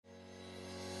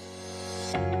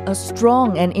A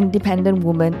strong and independent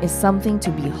woman is something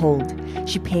to behold.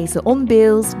 She pays her own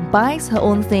bills, buys her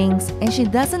own things, and she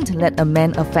doesn't let a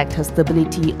man affect her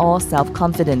stability or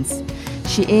self-confidence.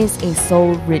 She is a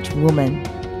soul-rich woman.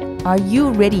 Are you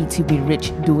ready to be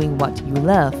rich doing what you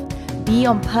love? Be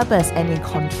on purpose and in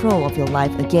control of your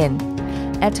life again.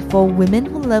 At For Women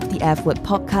Who Love the F Word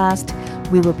podcast,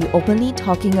 we will be openly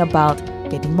talking about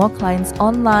getting more clients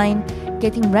online,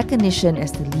 getting recognition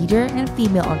as the leader and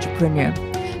female entrepreneur,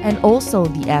 and also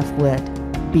the F word,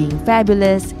 being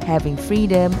fabulous, having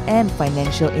freedom, and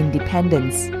financial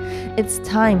independence. It's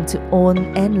time to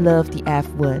own and love the F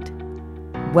word.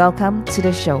 Welcome to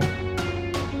the show.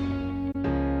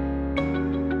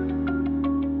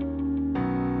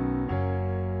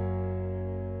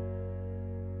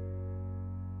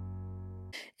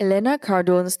 Elena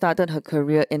Cardone started her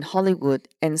career in Hollywood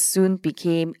and soon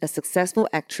became a successful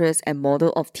actress and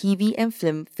model of TV and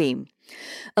film fame.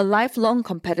 A lifelong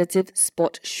competitive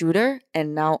sport shooter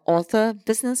and now author,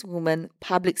 businesswoman,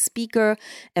 public speaker,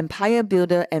 empire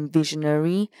builder, and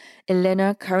visionary,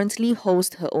 Elena currently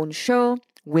hosts her own show,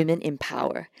 Women in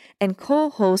Power, and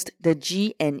co-hosts the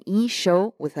G&E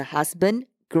show with her husband,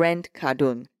 Grant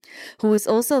Cardone, who is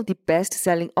also the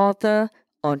best-selling author,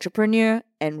 entrepreneur,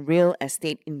 and real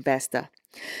estate investor.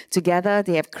 Together,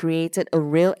 they have created a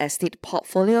real estate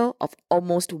portfolio of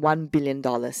almost $1 billion.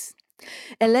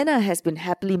 Elena has been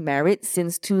happily married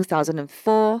since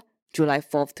 2004, July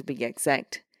 4th to be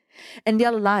exact. And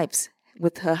their lives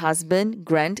with her husband,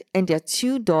 Grant, and their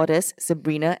two daughters,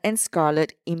 Sabrina and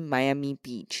Scarlett, in Miami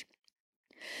Beach.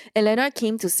 Elena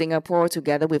came to Singapore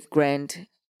together with Grant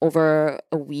over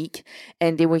a week,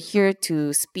 and they were here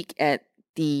to speak at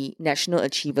the National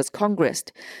Achievers Congress.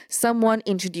 Someone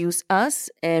introduced us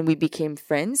and we became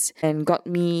friends and got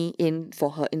me in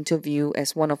for her interview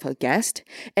as one of her guests.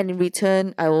 And in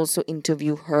return, I also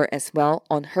interview her as well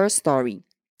on her story.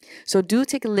 So do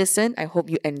take a listen. I hope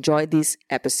you enjoy these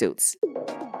episodes.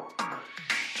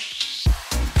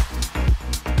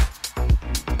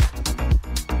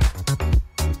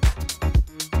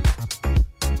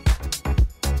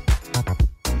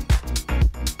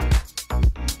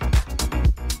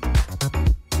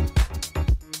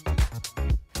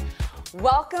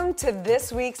 Welcome to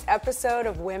this week's episode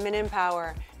of Women in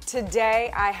Power.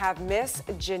 Today I have Miss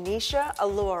Janisha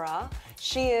Alura.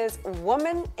 She is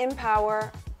Woman in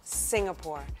Power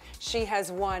Singapore. She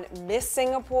has won Miss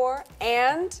Singapore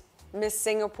and Miss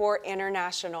Singapore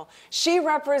International. She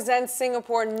represents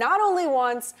Singapore not only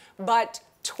once, but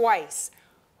twice.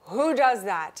 Who does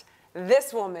that?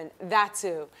 This woman, that's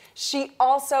who. She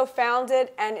also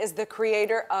founded and is the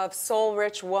creator of Soul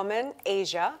Rich Woman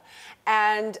Asia,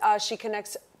 and she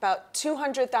connects about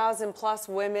 200,000 plus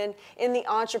women in the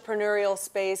entrepreneurial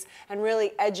space and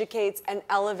really educates and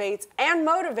elevates and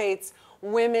motivates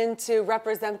women to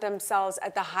represent themselves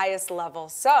at the highest level.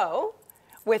 So,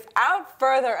 without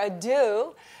further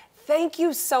ado, thank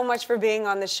you so much for being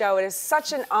on the show. It is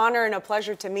such an honor and a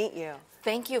pleasure to meet you.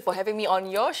 Thank you for having me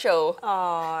on your show.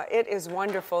 It is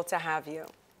wonderful to have you.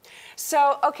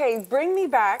 So, okay, bring me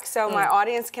back so my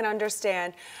audience can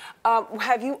understand.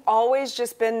 Have you always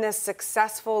just been this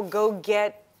successful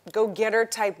go-getter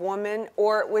type woman,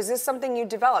 or was this something you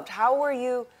developed? How were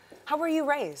you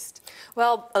raised?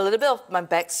 Well, a little bit of my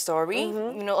backstory.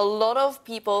 You know, a lot of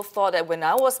people thought that when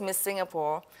I was Miss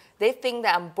Singapore, they think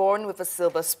that I'm born with a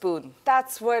silver spoon.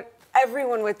 That's what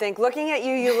everyone would think. Looking at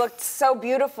you, you looked so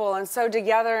beautiful and so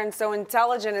together and so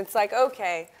intelligent. It's like,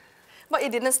 okay. But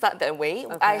it didn't start that way.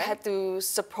 Okay. I had to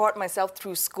support myself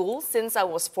through school since I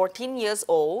was 14 years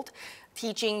old,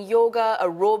 teaching yoga,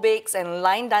 aerobics, and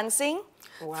line dancing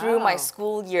through my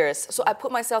school years. So I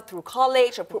put myself through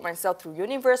college, I put myself through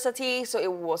university, so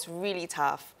it was really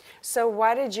tough. So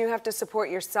why did you have to support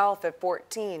yourself at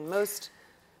 14?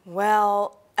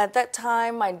 Well, at that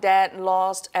time, my dad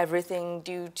lost everything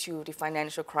due to the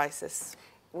financial crisis.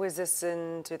 Was this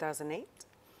in 2008?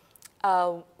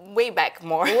 Way back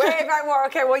more. Way back more.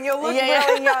 Okay, well, you look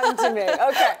really young to me.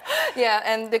 Okay. Yeah,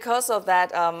 and because of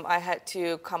that, I had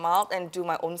to come out and do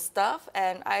my own stuff.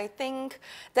 And I think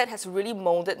that has really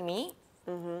molded me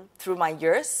through my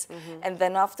years. And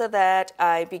then after that,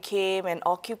 I became an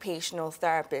occupational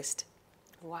therapist.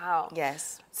 Wow.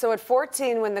 Yes. So at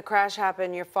 14, when the crash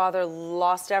happened, your father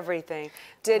lost everything.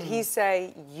 Did he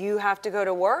say, you have to go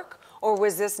to work? Or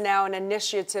was this now an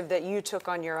initiative that you took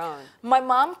on your own? My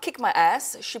mom kicked my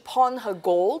ass. She pawned her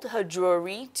gold, her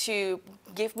jewelry, to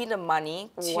give me the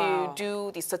money to do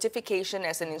the certification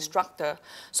as an instructor.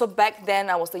 So back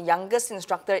then, I was the youngest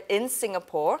instructor in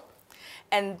Singapore.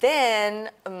 And then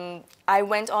I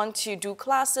went on to do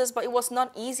classes, but it was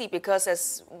not easy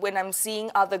because when I'm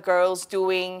seeing other girls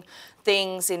doing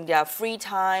things in their free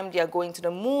time, they are going to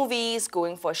the movies,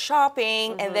 going for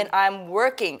shopping, and then I'm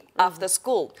working after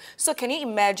school. So can you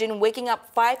imagine waking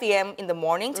up 5 a.m. in the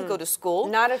morning to go to school?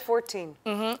 Not at 14.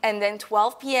 And then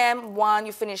 12 p.m., 1,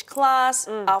 you finish class.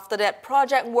 After that,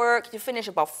 project work, you finish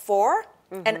about 4.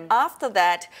 And after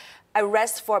that, I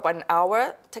rest for about an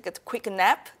hour, take a quick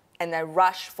nap, and I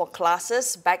rush for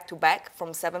classes back to back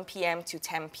from 7 p.m. to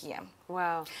 10 p.m.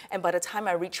 Wow. And by the time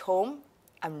I reach home,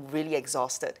 I'm really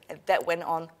exhausted. And that went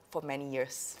on for many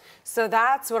years. So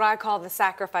that's what I call the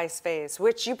sacrifice phase,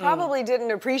 which you probably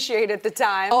didn't appreciate at the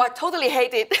time. Oh, I totally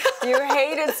hate it. You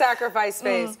hated sacrifice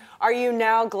phase. Are you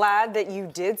now glad that you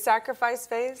did sacrifice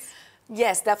phase?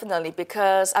 Yes, definitely,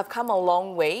 because I've come a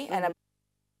long way and I've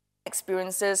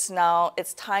experiences now.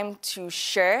 It's time to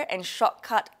share and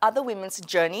shortcut other women's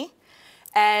journey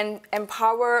and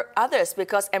empower others,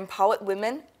 because empowered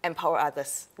women empower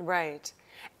others. Right.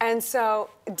 And so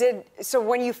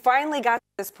when you finally got to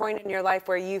this point in your life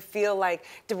where you feel like,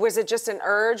 was it just an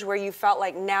urge where you felt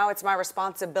like now it's my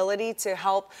responsibility to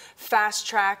help fast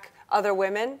track other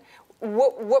women?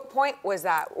 What point was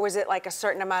that? Was it like a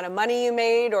certain amount of money you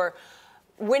made, or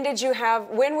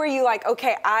when were you like,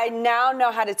 okay, I now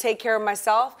know how to take care of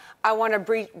myself, I want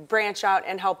to branch out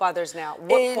and help others now?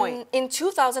 What point? In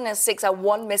 2006, I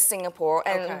won Miss Singapore,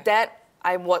 and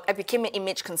I became an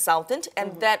image consultant,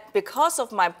 and that because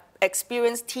of my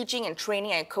experience teaching and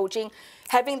training and coaching,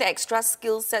 having the extra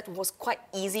skill set was quite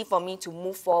easy for me to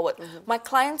move forward. My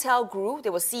clientele grew.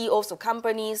 There were CEOs of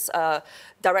companies,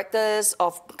 directors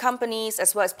of companies,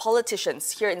 as well as politicians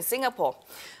here in Singapore.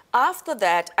 After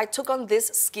that, I took on this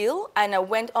skill and I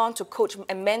went on to coach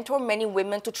and mentor many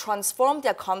women to transform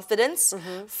their confidence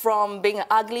from being an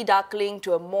ugly duckling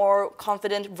to a more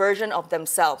confident version of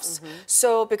themselves.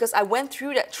 So because I went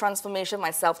through that transformation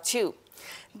myself too,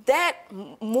 that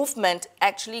movement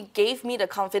actually gave me the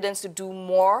confidence to do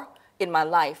more in my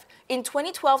life. In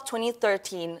 2012,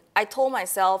 2013, I told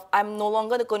myself I'm no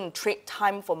longer going to trade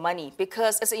time for money,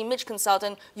 because as an image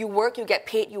consultant, you work, you get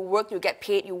paid, you work, you get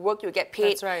paid, you work, you get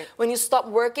paid. That's right. When you stop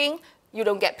working, you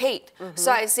don't get paid.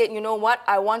 So I said, you know what,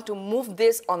 I want to move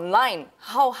this online.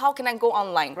 How can I go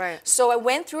online? Right. So I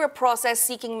went through a process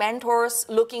seeking mentors,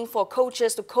 looking for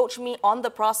coaches to coach me on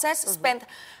the process, spent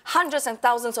hundreds and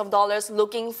thousands of dollars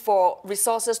looking for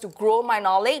resources to grow my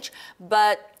knowledge,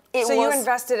 but you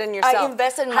invested in yourself. I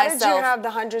invested in myself. How did you have the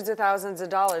hundreds of thousands of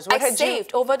dollars? I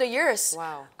saved over the years.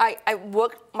 Wow. I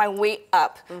worked my way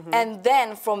up. And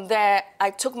then from there, I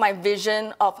took my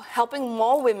vision of helping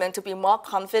more women to be more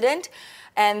confident.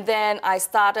 And then I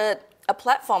started a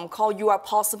platform called You Are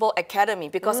Possible Academy,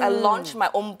 because I launched my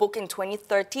own book in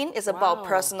 2013. It's about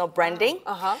personal branding.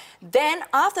 Then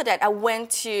after that, I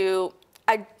went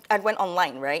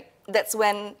online, right? That's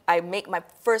when I made my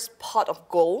first pot of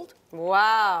gold.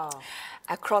 Wow.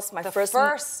 I crossed my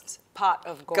first pot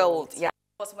of gold. Yeah.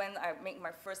 It was when I made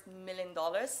my first $1 million.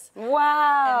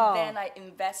 Wow. And then I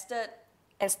invested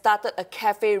and started a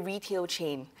cafe retail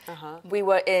chain. We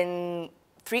were in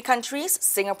 3 countries,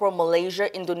 Singapore,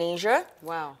 Malaysia, Indonesia.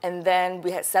 Wow. And then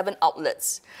we had 7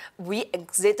 outlets. We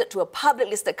exited to a public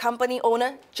listed company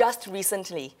owner just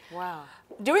recently. Wow.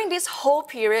 During this whole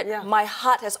period, my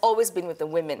heart has always been with the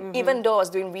women, even though I was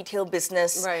doing retail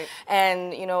business. Right.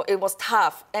 And, you know, it was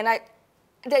tough. And I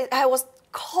was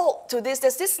called to this.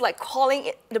 There's this like calling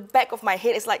in the back of my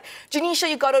head. It's like, Janisha,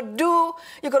 you gotta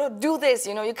do this.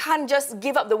 You know, you can't just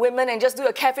give up the women and just do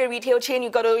a cafe retail chain.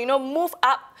 You gotta, you know, move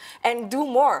up and do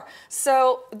more.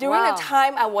 So during the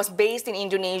time I was based in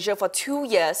Indonesia for 2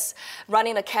 years,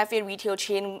 running a cafe retail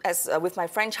chain with my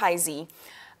franchisee,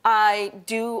 I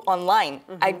do online.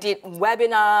 I did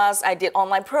webinars, I did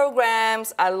online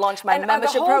programs, I launched my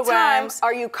membership programs.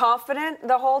 Are you confident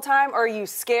the whole time? Or are you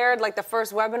scared, like the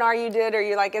first webinar you did? Are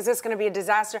you like, is this going to be a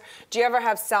disaster? Do you ever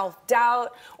have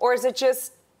self-doubt? Or is it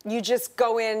just, you just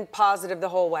go in positive the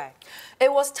whole way?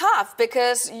 It was tough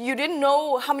because you didn't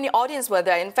know how many audience were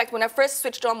there. In fact, when I first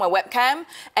switched on my webcam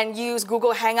and used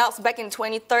Google Hangouts back in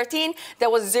 2013, there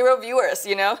was 0 viewers,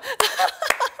 you know?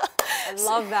 I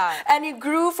love that. And it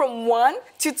grew from 1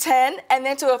 to 10 and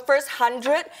then to a first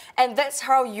 100. And that's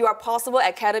how You Are Possible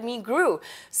Academy grew.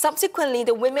 Subsequently,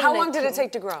 the women... How long did it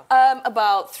take to grow?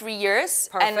 About 3 years.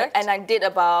 Perfect. And I did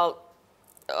about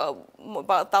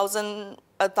 1,000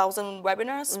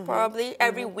 webinars, probably.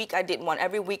 Every week I did one.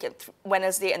 Every week at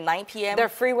Wednesday at 9 p.m. They're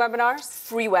free webinars?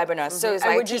 Free webinars. So it's and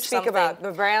like would you speak about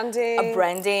the branding?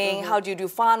 Branding, how do you do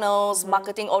funnels,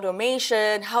 marketing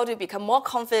automation, how do you become more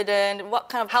confident, what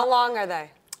kind of... How long are they?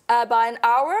 About an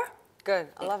hour Good.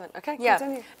 I love it. Okay, Yeah,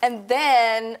 continue. and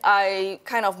then I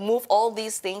kind of moved all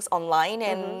these things online,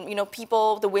 and you know,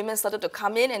 the women started to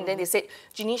come in, and then they said,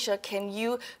 Janisha, can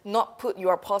you not put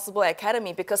your Possible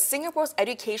Academy, because Singapore's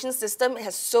education system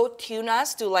has so tuned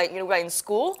us to, like, you know, we're in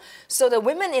school. So the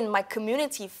women in my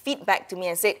community feedback to me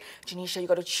and said, Janisha, you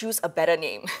got to choose a better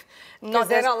name. Because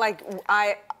they don't like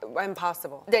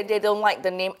Impossible. They don't like the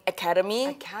name Academy.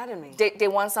 Academy. They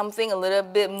want something a little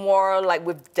bit more like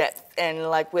with depth and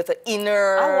like with an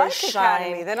inner I like shine.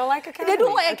 Academy. They don't like Academy. They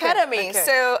don't like Okay, Academy. okay.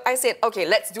 So I said, okay,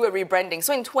 let's do a rebranding.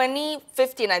 So in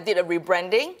 2015, I did a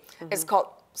rebranding. It's called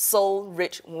Soul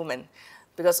Rich Woman,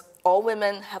 because all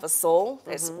women have a soul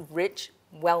that's rich,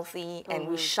 wealthy, and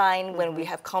we shine when we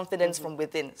have confidence from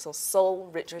within. So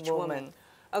Soul Rich Woman.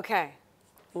 Okay,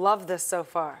 love this so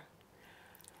far.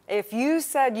 If you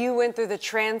said you went through the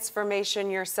transformation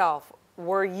yourself,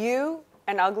 were you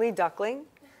an ugly duckling?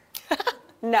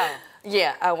 No.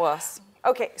 Yeah, I was.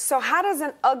 Okay, so how does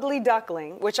an ugly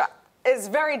duckling, which is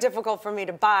very difficult for me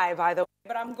to buy, by the way,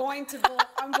 But I'm going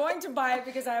to buy it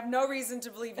because I have no reason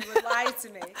to believe you would lie to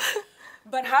me.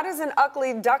 but how does an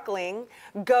ugly duckling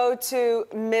go to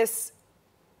Miss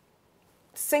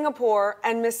Singapore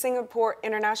and Miss Singapore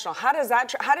International? How does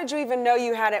that? How did you even know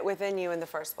you had it within you in the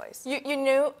first place? You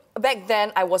know, back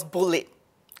then I was bullied.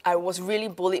 I was really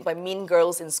bullied by mean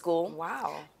girls in school.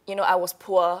 Wow. You know, I was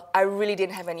poor. I really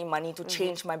didn't have any money to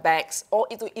change my bags or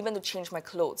even to change my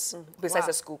clothes, besides Wow.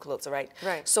 the school clothes, right?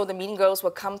 Right. So the mean girls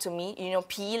would come to me, you know,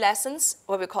 PE lessons,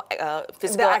 what we call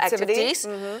physical activity. activities.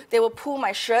 They will pull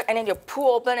my shirt and then they'll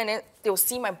pull open and then they'll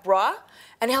see my bra.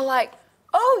 And they're like,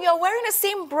 oh, you're wearing the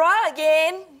same bra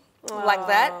again. Like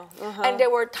that. And there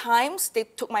were times they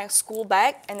took my school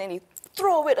bag and then they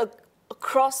throw it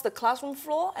across the classroom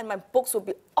floor and my books would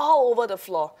be all over the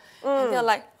floor. And they're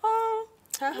like, oh,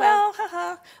 well,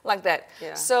 haha, like that.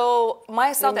 Yeah. So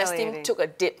my self-esteem Humiliating. took a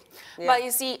dip. Yeah. But you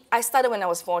see, I started when I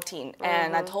was 14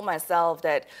 and I told myself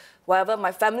that whatever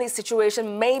my family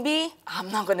situation may be, I'm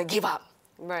not gonna give up.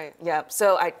 Right. Yeah,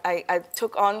 so I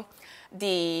took on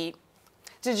the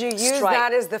Did you use strike.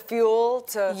 that as the fuel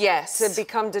to Yes. to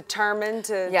become determined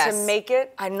to Yes. make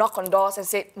it? I knock on doors and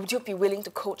said, would you be willing to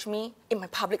coach me in my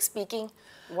public speaking?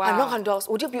 I Wow. knock on doors.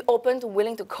 Would you be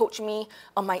willing to coach me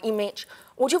on my image?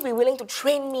 Would you be willing to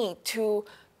train me to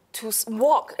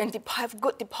walk and have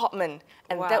good deportment?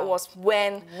 And that Wow. was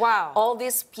when Wow. all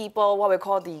these people, what we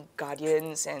call the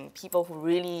guardians and people who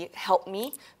really helped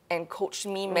me and coached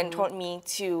me, mentored me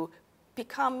to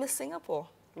become Miss Singapore.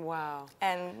 Wow.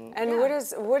 And And yeah.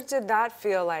 what did that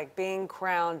feel like, being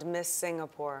crowned Miss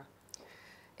Singapore?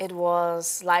 It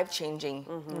was life-changing,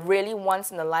 really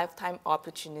once in a lifetime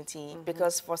opportunity,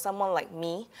 because for someone like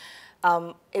me,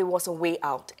 it was a way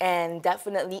out, and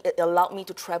definitely it allowed me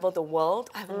to travel the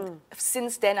world.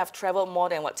 Since then, I've traveled more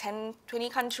than 10, 20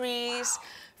 countries,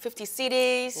 50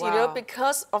 cities, you know, Wow.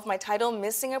 because of my title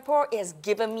Miss Singapore, it has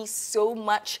given me so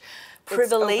much It's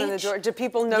opened the privilege. door. Do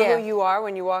people know Yeah. who you are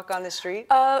when you walk on the street?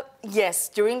 Yes,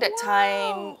 during that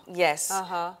time, yes.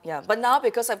 Yeah, but now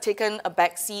because I've taken a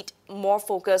back seat, more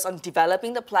focus on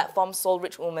developing the platform Soul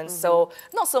Rich Woman, so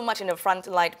not so much in the front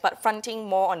light, but fronting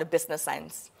more on the business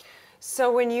sense.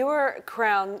 So when you were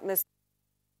crowned Miss,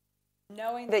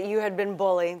 knowing that you had been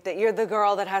bullied, that you're the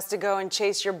girl that has to go and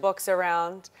chase your books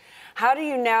around, how do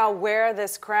you now wear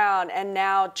this crown and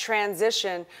now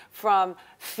transition from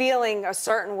feeling a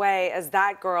certain way as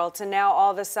that girl to now all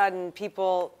of a sudden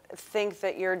people think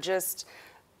that you're just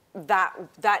that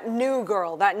new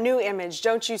girl, that new image?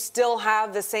 Don't you still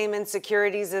have the same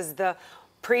insecurities as the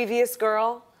previous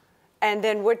girl? And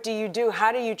then what do you do?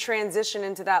 How do you transition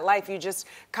into that life? You just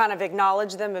kind of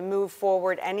acknowledge them and move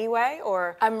forward anyway,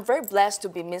 or? I'm very blessed to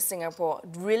be Miss Singapore.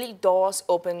 Really, doors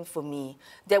opened for me.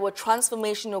 There were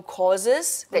transformational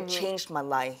causes that changed my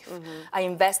life. I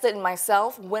invested in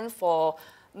myself, went for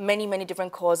many, many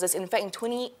different causes. In fact, in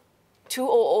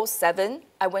 2007,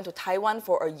 I went to Taiwan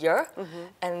for a year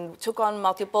and took on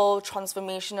multiple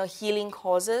transformational healing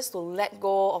causes to let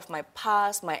go of my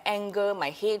past, my anger,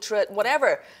 my hatred,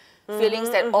 whatever. Feelings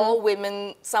that all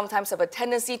women sometimes have a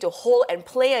tendency to hold and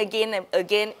play again and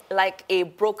again like a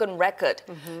broken record.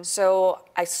 So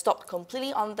I stopped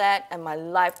completely on that and my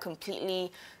life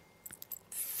completely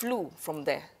flew from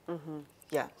there.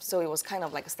 Yeah, so it was kind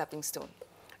of like a stepping stone.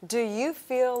 Do you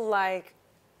feel like,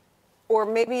 or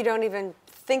maybe you don't even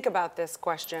think about this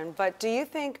question, but do you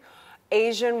think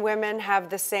Asian women have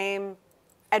the same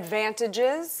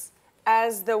advantages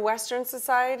as the Western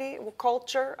society,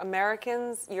 culture,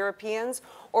 Americans, Europeans?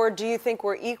 or do you think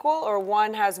we're equal, or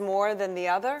one has more than the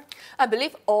other? I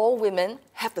believe all women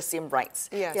have the same rights.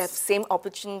 Yes. They have same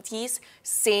opportunities,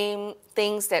 same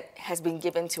things that has been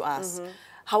given to us.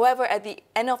 However, at the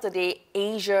end of the day,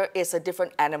 Asia is a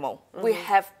different animal. We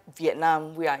have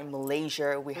Vietnam, we are in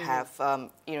Malaysia, we have,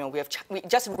 we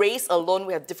just race alone,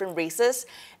 we have different races,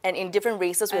 and in different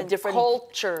races we have different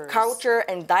culture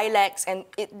and dialects, and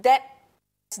that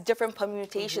different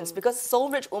permutations because Soul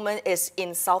Rich Woman is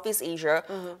in Southeast Asia.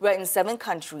 We're in 7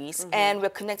 countries and we're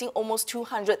connecting almost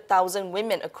 200,000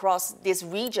 women across this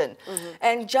region.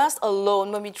 And just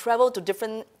alone, when we travel to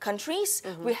different countries,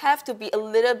 we have to be a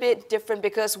little bit different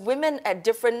because women at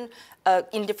different,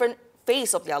 in different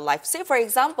phase of their life. Say, for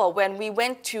example, when we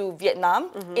went to Vietnam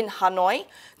in Hanoi,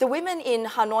 the women in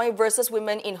Hanoi versus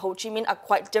women in Ho Chi Minh are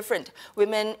quite different.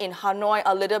 Women in Hanoi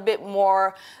are a little bit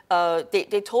more,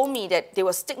 they told me that they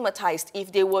were stigmatized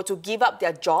if they were to give up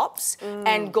their jobs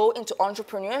and go into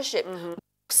entrepreneurship.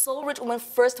 Soul Rich Woman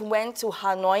first went to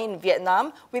Hanoi in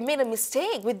Vietnam, we made a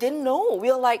mistake. We didn't know.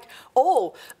 We were like,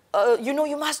 oh,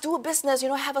 you must do a business,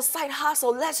 have a side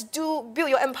hustle. Let's build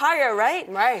your empire, right?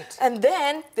 Right. And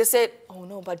then they said, oh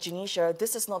no, but Janisha,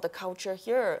 this is not the culture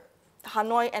here.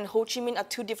 Hanoi and Ho Chi Minh are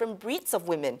 2 different breeds of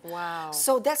women. Wow.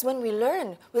 So that's when we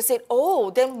learned. We said, oh,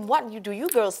 then what do you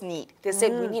girls need? They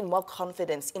said, we need more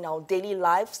confidence in our daily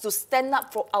lives to stand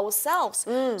up for ourselves,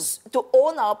 to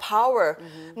own our power.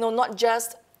 Not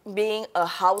just being a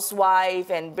housewife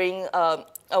and being a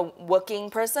working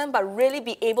person, but really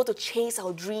be able to chase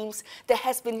our dreams that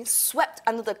has been swept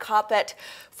under the carpet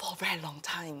for a very long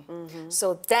time.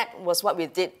 So that was what we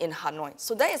did in Hanoi.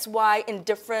 So that is why in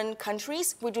different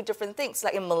countries, we do different things.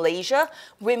 Like in Malaysia,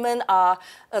 women are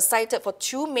cited for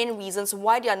 2 main reasons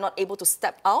why they are not able to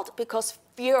step out, because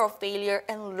fear of failure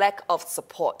and lack of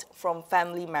support from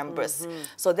family members.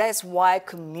 So that's why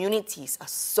communities are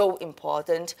so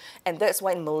important. And that's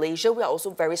why in Malaysia, we are also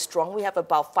very strong. We have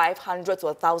about 500 to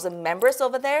 1,000 members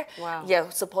over there. Wow. Yeah,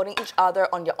 supporting each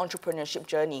other on their entrepreneurship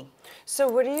journey. So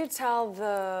what do you tell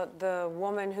the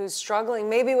woman who's struggling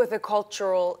maybe with a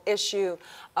cultural issue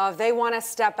of they want to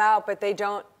step out, but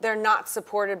they're not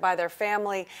supported by their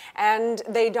family, and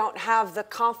they don't have the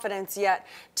confidence yet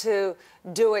to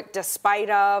do it despite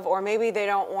of, or maybe they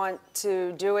don't want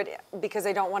to do it because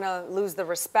they don't want to lose the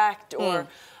respect, or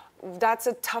that's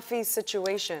a toughy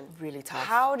situation. Really tough.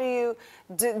 How do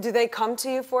they come to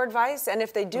you for advice? And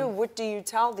if they do, what do you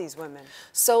tell these women?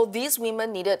 So these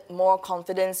women needed more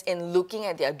confidence in looking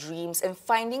at their dreams and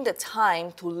finding the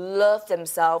time to love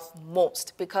themselves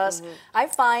most, because I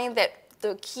find that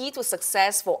the key to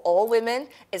success for all women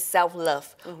is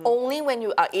self-love. Only when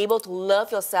you are able to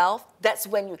love yourself, that's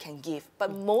when you can give.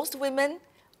 But most women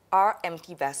are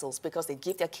empty vessels because they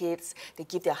give their kids, they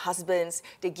give their husbands,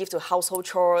 they give to household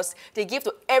chores, they give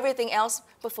to everything else,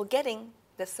 but forgetting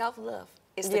that self-love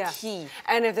is the key.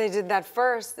 And if they did that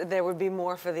first, there would be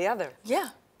more for the other. Yeah,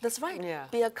 that's right. Yeah.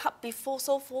 Be a cup before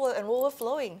so full and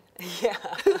overflowing. Yeah.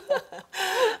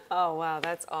 Oh, wow,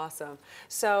 that's awesome.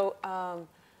 So,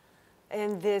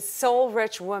 in this Soul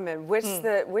Rich Woman,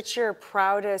 what's your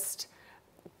proudest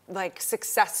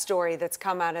success story that's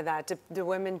come out of that? Do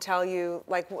women tell you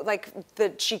like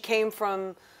that she came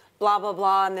from blah blah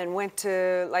blah and then went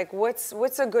to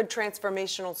what's a good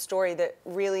transformational story that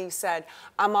really said,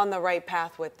 I'm on the right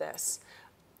path with this?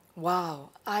 Wow,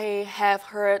 I have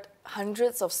heard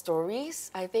hundreds of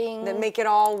stories, I think. That make it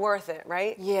all worth it,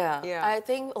 right? Yeah. I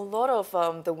think a lot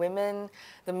of the women,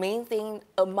 the main thing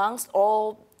amongst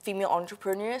all female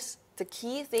entrepreneurs, the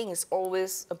key thing is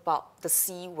always about the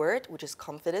C word, which is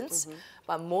confidence,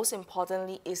 but most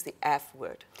importantly is the F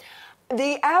word.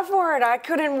 The F word. I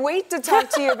couldn't wait to talk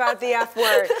to you about the F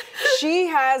word. She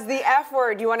has the F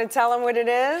word. You want to tell them what it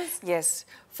is? Yes.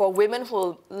 For women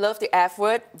who love the F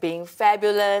word, being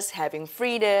fabulous, having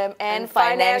freedom, and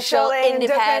financial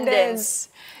independence.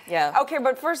 Yeah. Okay,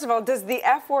 but first of all, does the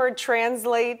F word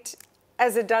translate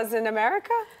as it does in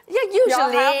America? Yeah, usually.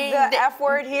 Y'all have the F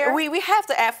word here? We have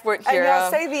the F word here. And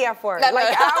y'all say the F word,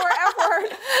 like our F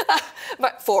word.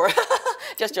 But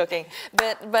just joking.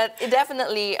 But it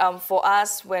definitely, for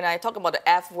us, when I talk about the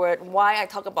F word, why I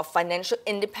talk about financial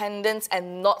independence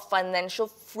and not financial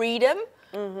freedom,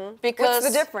 because what's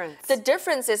the difference? The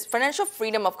difference is financial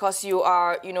freedom, of course, you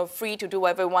are free to do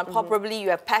whatever you want. Probably you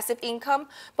have passive income.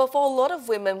 But for a lot of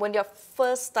women, when they're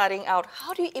first starting out,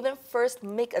 how do you even first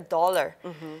make $1?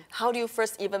 How do you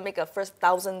first even make a first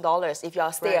 $1,000 if you're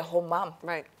a stay-at-home mom?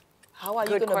 Right. How are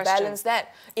you going to balance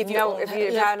that? If you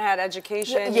haven't had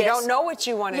education, you don't know what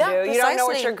you want to do. Precisely. You don't know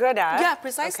what you're good at. Yeah,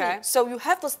 precisely. Okay. So you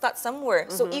have to start somewhere.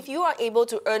 So if you are able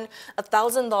to earn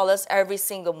 $1,000 every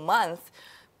single month,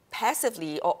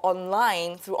 passively or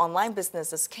online through online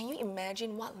businesses, can you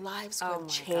imagine what lives could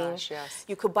change? Gosh, yes.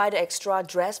 You could buy the extra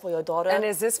dress for your daughter. And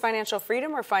is this financial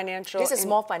freedom or financial? This is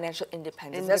more financial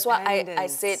independence. That's why I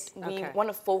said we want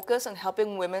to focus on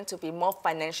helping women to be more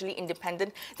financially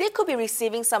independent. They could be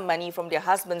receiving some money from their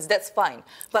husbands, that's fine.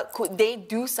 But could they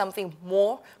do something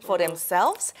more for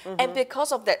themselves? And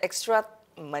because of that extra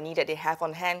money that they have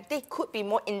on hand, they could be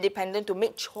more independent to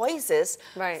make choices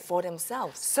for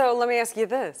themselves. So let me ask you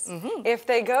this. If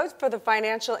they go for the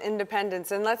financial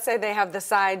independence, and let's say they have the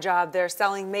side job, they're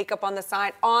selling makeup on the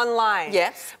side online,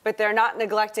 yes, but they're not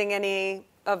neglecting any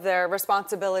of their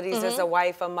responsibilities as a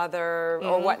wife, a mother,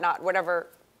 or whatnot, whatever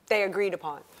they agreed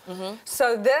upon.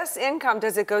 So this income,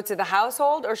 does it go to the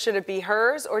household, or should it be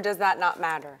hers, or does that not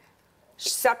matter?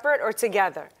 Separate or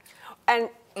together? And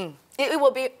it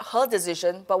will be her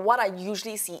decision, but what I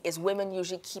usually see is women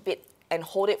usually keep it and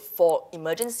hold it for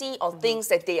emergency or things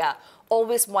that they are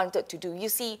always wanted to do. You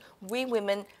see, we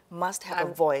women must have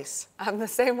a voice. I'm the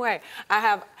same way. I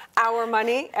have our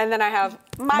money, and then I have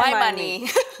my money.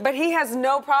 But he has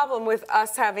no problem with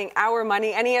us having our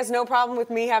money, and he has no problem with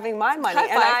me having my money. High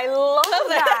And five. I love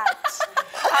that.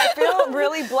 I feel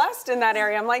really blessed in that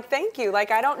area. I'm like, thank you.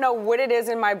 Like, I don't know what it is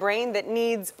in my brain that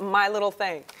needs my little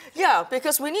thing. Yeah,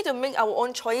 because we need to make our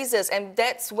own choices, and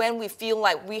that's when we feel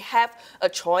like we have a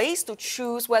choice to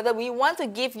choose whether we want to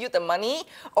give you the money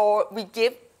or we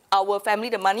give our family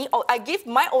the money, or I give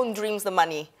my own dreams the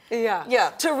money.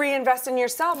 Yeah. To reinvest in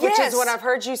yourself, which is what I've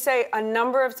heard you say a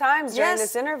number of times during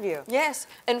this interview. Yes.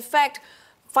 In fact,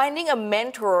 finding a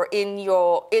mentor in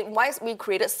why we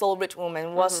created Soul Rich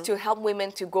Woman was to help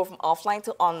women to go from offline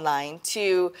to online,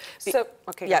 to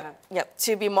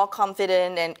to be more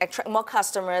confident and attract more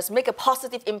customers, make a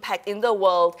positive impact in the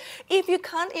world. If you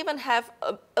can't even have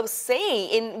a say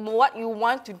in what you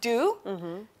want to do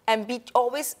and be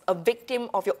always a victim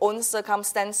of your own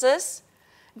circumstances,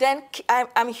 then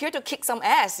I'm here to kick some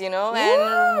ass,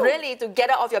 and really to get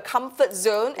out of your comfort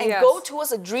zone and go towards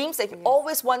the dreams that you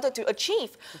always wanted to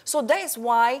achieve. So that is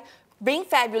why being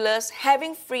fabulous,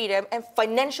 having freedom, and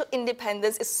financial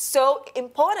independence is so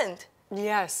important.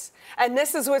 Yes. And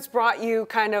this is what's brought you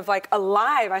kind of like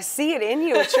alive. I see it in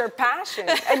you. It's your passion.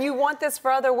 And you want this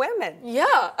for other women.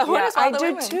 Yeah, I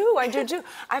do too. I do too.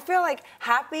 I feel like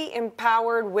happy,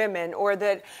 empowered women, or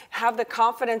that have the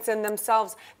confidence in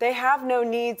themselves, they have no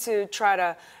need to try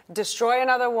to destroy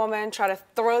another woman, try to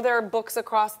throw their books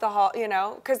across the hall,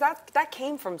 because that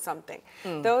came from something.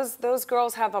 Those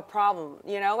girls have a problem,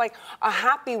 like a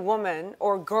happy woman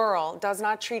or girl does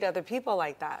not treat other people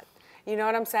like that. You know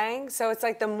what I'm saying? So it's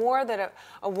like the more that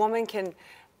a woman can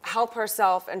help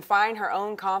herself and find her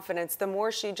own confidence, the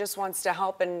more she just wants to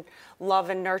help and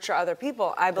love and nurture other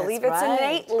people. I believe it's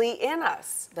innately in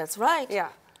us. That's right. Yeah.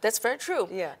 That's very true.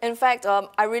 Yeah. In fact,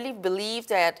 I really believe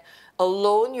that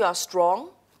alone you are strong,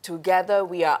 together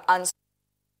we are unstoppable.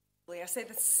 I say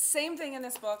the same thing in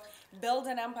this book, Build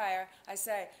an Empire. I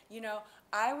say,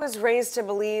 I was raised to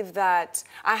believe that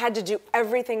I had to do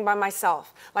everything by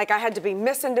myself. Like I had to be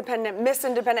Miss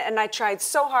Independent, and I tried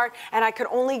so hard, and I could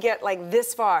only get like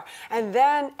this far. And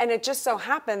it just so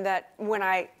happened that when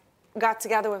I got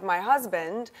together with my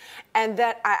husband, and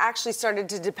that I actually started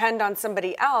to depend on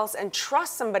somebody else and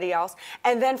trust somebody else.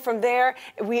 And then from there,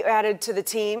 we added to the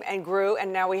team and grew,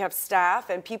 and now we have staff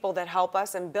and people that help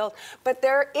us and build. But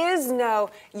there is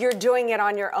no, you're doing it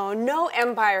on your own. No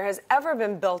empire has ever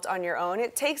been built on your own.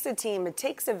 It takes a team, it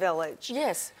takes a village.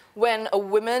 Yes. When a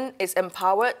woman is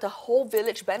empowered, the whole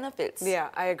village benefits. Yeah,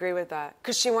 I agree with that.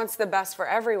 Because she wants the best for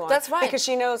everyone. That's right. Because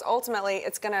she knows ultimately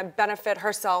it's going to benefit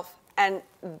herself and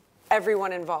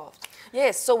everyone involved.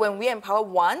 Yes, so when we empower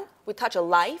one, we touch a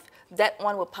life, that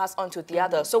one will pass on to the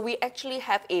other. So we actually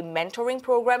have a mentoring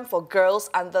program for girls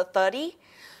under 30.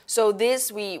 So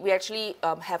this, we actually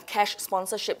have cash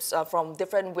sponsorships from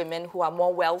different women who are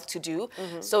more well-to-do.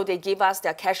 So they give us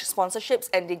their cash sponsorships,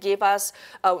 and they give us,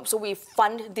 so we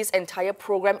fund this entire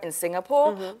program in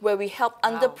Singapore where we help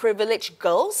underprivileged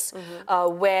girls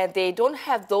where they don't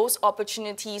have those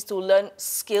opportunities to learn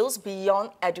skills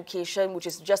beyond education, which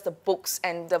is just the books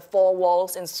and the four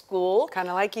walls in school. Kind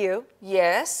of like you.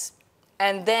 Yes.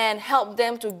 And then help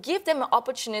them to give them an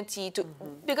opportunity to,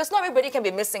 because not everybody can be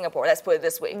Miss Singapore, let's put it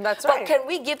this way. That's right. But can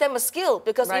we give them a skill?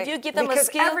 Because if you give them a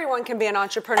skill. Because everyone can be an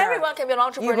entrepreneur. Everyone can be an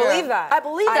entrepreneur. You believe that? I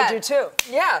believe that. I do too.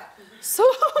 Yeah. So,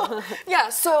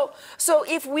 so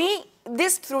if we,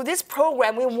 through this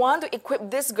program, we want to equip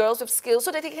these girls with skills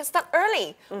so that they can start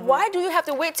early. Why do you have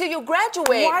to wait till you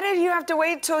graduate? Why did you have to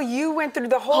wait till you went through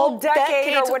the whole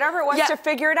decade or whatever it was to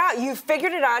figure it out? You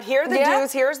figured it out. Here are the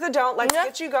do's, here's the don't. Let's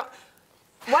get you going.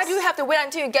 Why do you have to wait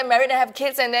until you get married and have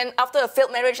kids and then after a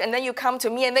failed marriage and then you come to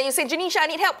me and then you say, Janisha, I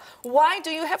need help. Why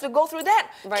do you have to go through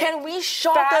that? Right. Can we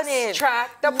shorten it? Fast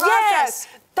track the process. Yes.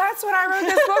 That's what I wrote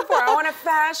this book for. I want to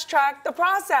fast track the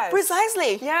process.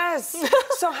 Precisely. Yes.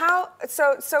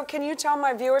 So can you tell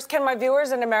my viewers, can my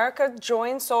viewers in America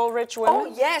join Soul Rich Women? Oh,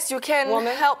 yes, you can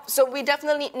help. So we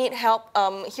definitely need help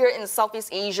here in Southeast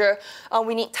Asia.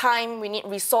 We need time, we need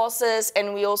resources,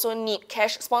 and we also need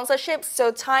cash sponsorships.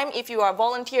 So time, if you are a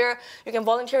volunteer, you can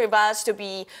volunteer with us to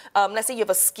be, let's say you have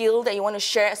a skill that you want to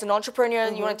share as an entrepreneur,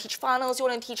 you want to teach funnels, you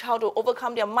want to teach how to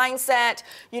overcome their mindset.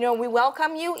 You know, we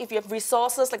welcome you if you have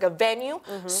resources like a venue.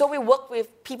 So we work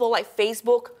with people like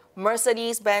Facebook,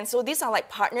 Mercedes-Benz. So these are like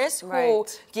partners who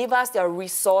give us their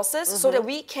resources so that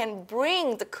we can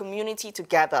bring the community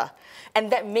together.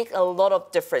 And that makes a lot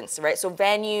of difference, right? So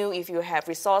venue, if you have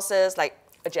resources like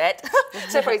a jet.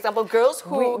 So for example, girls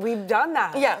who... We've done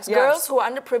that. Yes, girls who are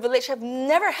underprivileged have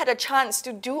never had a chance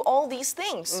to do all these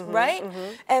things, right?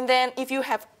 And then if you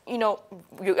have, you know,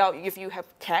 if you have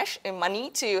cash and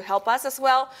money to help us as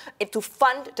well, to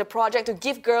fund the project, to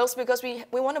give girls, because we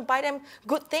want to buy them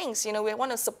good things, you know, we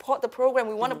want to support the program,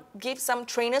 we want to give some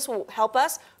trainers who help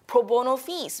us pro bono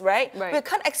fees, right? We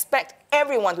can't expect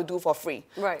everyone to do for free,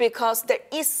 because there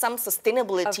is some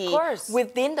sustainability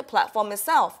within the platform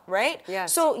itself, right?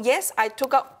 So yes, I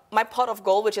took up my pot of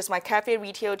gold, which is my cafe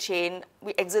retail chain.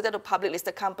 We exited a public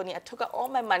listed company. I took out all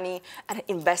my money and I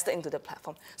invested into the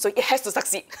platform. So it has to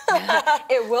succeed.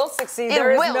 It will succeed.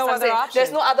 There is no other option.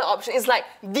 There's no other option. It's like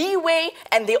the way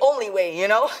and the only way, you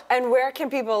know? And where can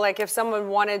people, like if someone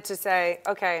wanted to say,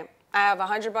 okay, I have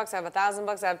 $100, I have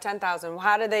 $1,000, I have 10,000.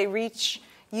 How do they reach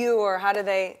you, or how do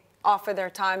they offer their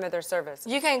time or their service?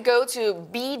 You can go to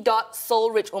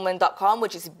b.soulrichwoman.com,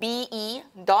 which is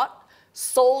be.soulrichwoman,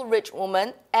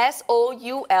 SOULRICHWOMAN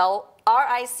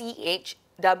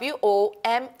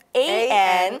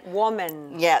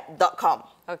woman. .com.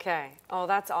 Okay. Oh,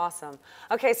 that's awesome.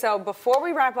 Okay, so before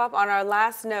we wrap up, on our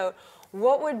last note,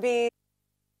 what would be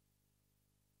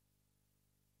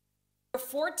Your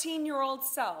 14-year-old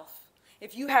self,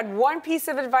 if you had one piece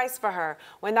of advice for her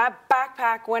when that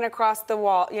backpack went across the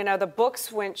wall, you know, the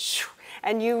books went shoo,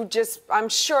 and you just, I'm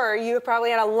sure you probably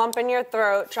had a lump in your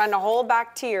throat trying to hold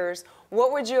back tears,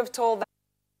 what would you have told that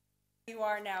you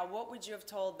are now, what would you have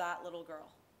told that little girl?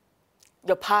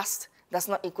 Your past does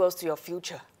not equal to your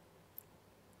future.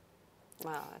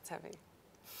 Wow, that's heavy.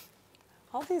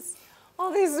 All these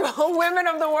women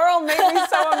of the world make me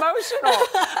so emotional.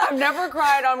 I've never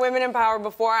cried on Women in Power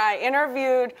before. I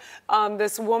interviewed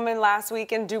this woman last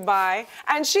week in Dubai,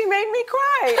 and she made me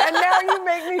cry. And now you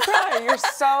make me cry. You're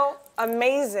so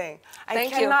amazing. I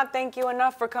cannot thank you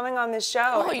enough for coming on this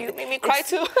show. Oh, you made me cry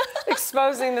too.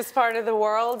 Exposing this part of the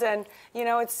world. And, you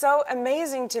know, it's so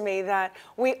amazing to me that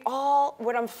we all,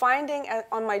 what I'm finding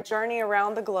on my journey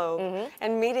around the globe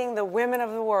and meeting the women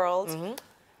of the world,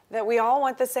 that we all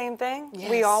want the same thing.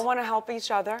 We all want to help each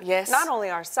other. Not only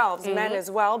ourselves, men as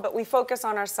well, but we focus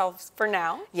on ourselves for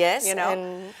now. You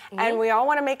know, and we all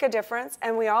want to make a difference,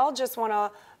 and we all just want to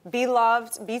be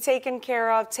loved, be taken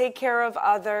care of, take care of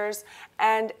others,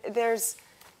 and it's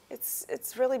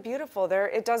really beautiful.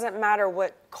 It doesn't matter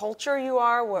what culture you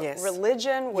are, what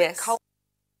religion, what culture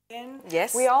you're in.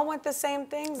 We all want the same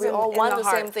things. We all want the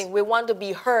same thing. We want to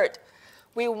be heard.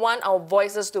 We want our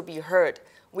voices to be heard.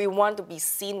 We want to be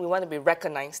seen. We want to be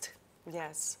recognized.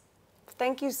 Yes.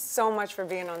 Thank you so much for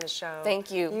being on the show. Thank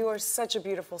you. You are such a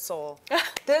beautiful soul.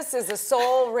 This is a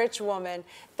soul-rich woman.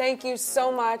 Thank you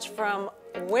so much from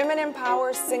Women in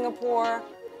Power Singapore.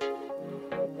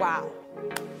 Wow.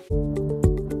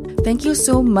 Thank you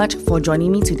so much for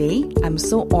joining me today. I'm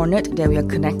so honored that we are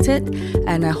connected,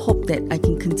 and I hope that I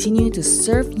can continue to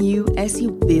serve you as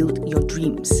you build your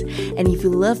dreams. And if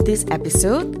you love this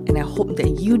episode, and I hope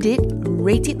that you did,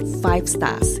 rate it 5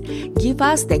 stars. Give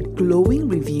us that glowing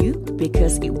review,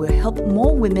 because it will help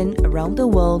more women around the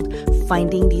world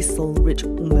finding the Soul Rich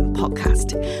Woman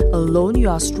podcast. Alone you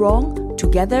are strong,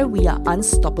 together we are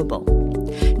unstoppable.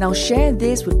 Now share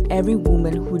this with every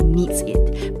woman who needs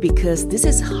it, because this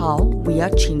is how we are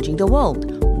changing the world,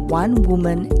 one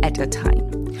woman at a time.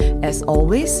 As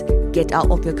always, get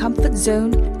out of your comfort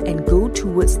zone and go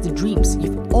towards the dreams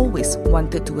you've always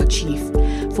wanted to achieve.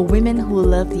 For women who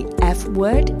love the F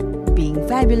word, being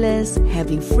fabulous,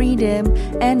 having freedom,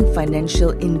 and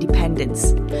financial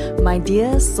independence. My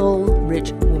dear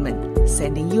soul-rich woman,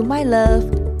 sending you my love,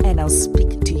 and I'll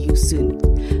speak to you soon.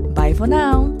 Bye for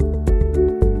now.